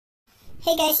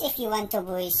Hey guys, if you want to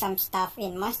buy some stuff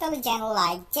in Monster Legend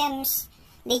like gems,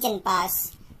 Legend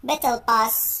Pass, Battle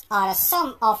Pass, or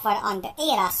some offer on the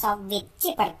Era shop with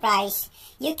cheaper price,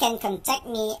 you can contact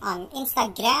me on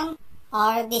Instagram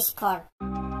or Discord.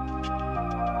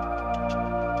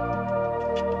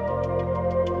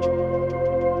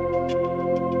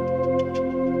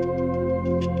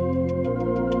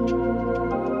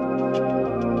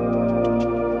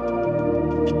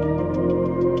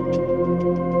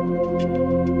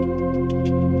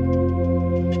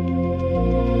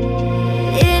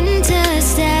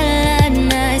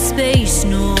 Space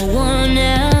no one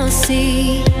else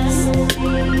sees.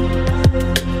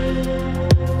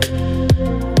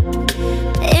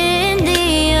 In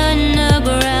the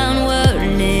underground, we're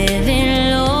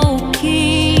living low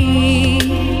key.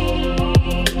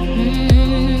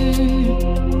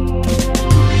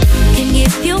 Can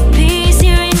give you peace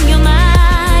here in your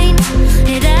mind.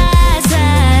 And as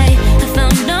I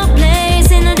found no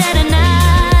place in the dead of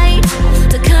night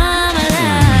to come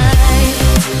alive.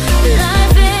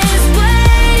 Life is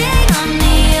waiting on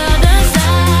the other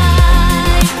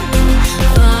side.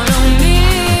 Follow me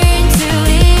into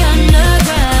the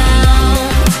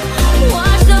underground.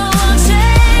 Watch the world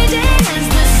changing as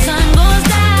the sun goes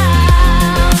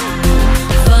down.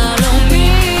 Follow me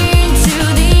into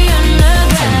the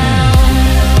underground.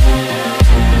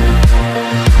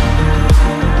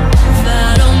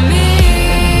 Follow me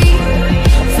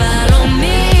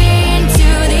into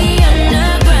the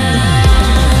underground.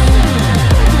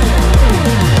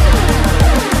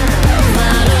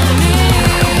 Follow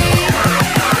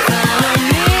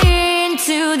me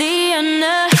into the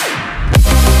underground.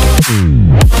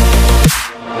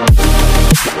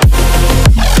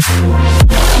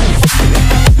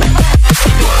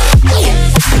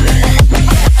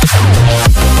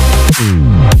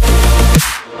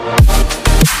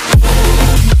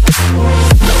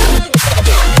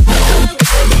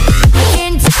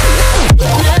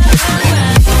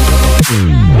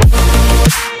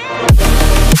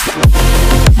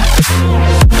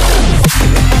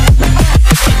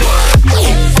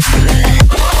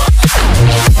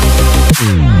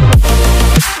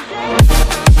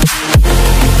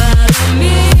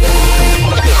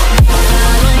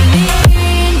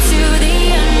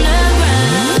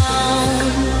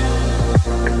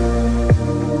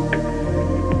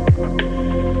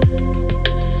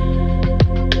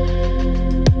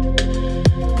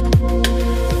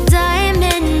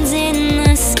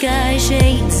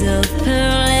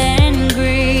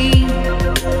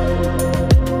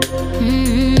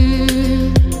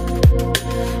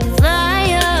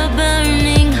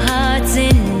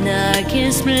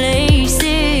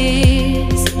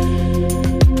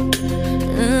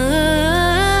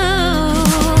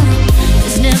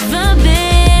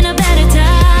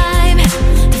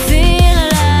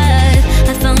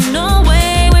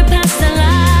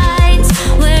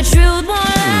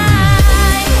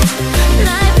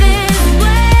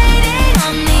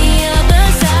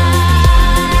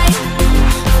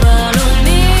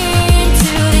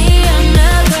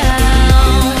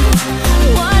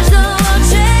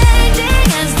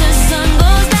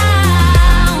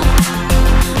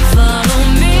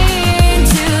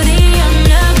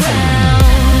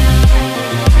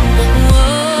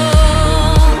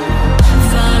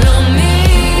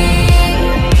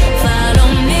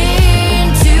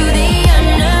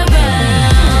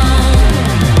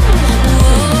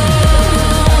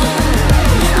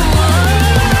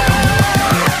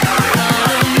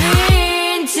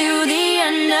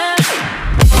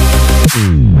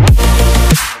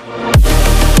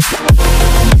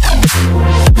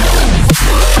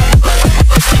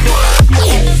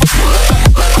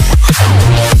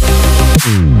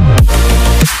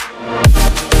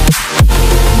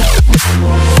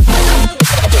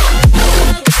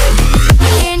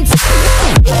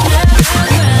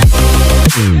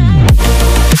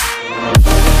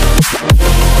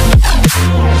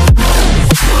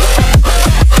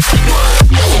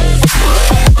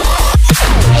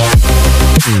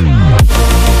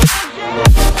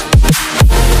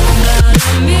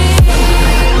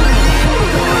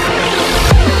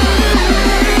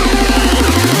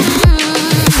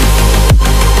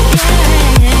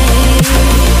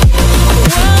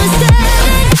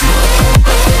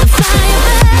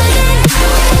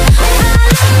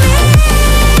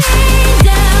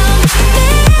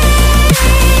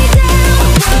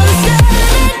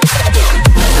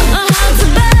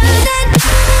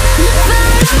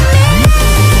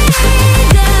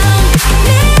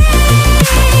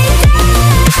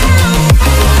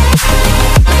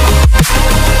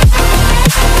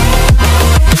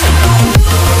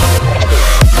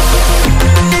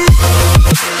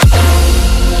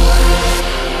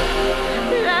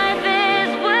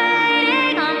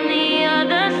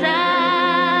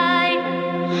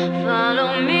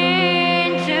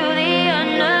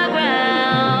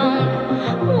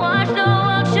 watch the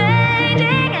world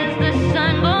changing as the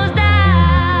sun goes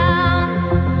down.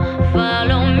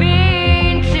 Follow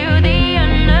me to the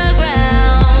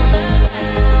underground.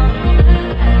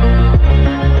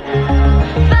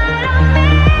 Follow me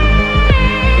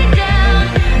down,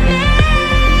 me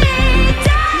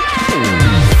down.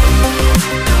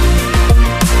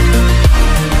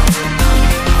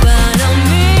 Follow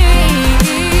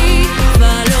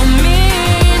me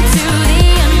to the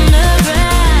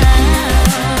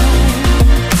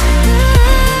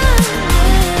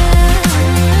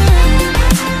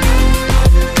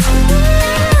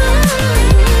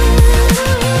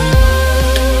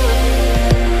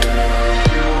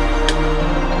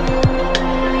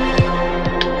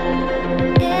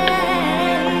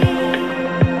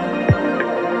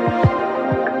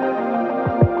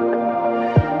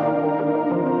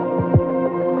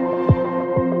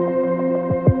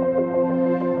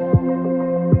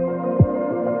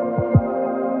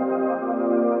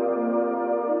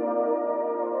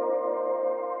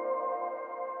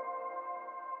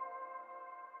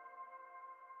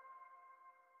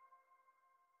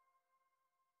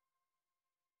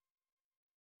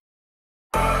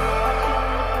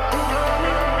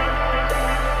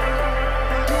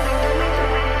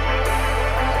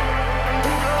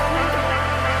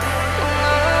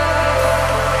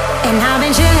And I've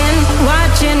been chillin',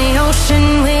 watching the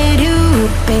ocean with you.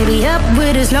 Baby, up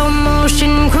with a slow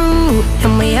motion crew.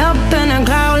 And we up in our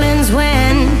growlings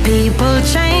when people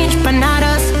change, but not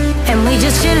us. And we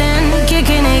just chillin',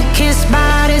 kicking it, kissed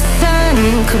by the sun.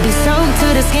 Could be soaked to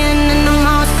the skin in the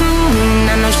moss room.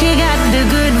 I know she got the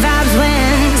good vibes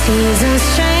when seasons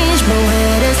change.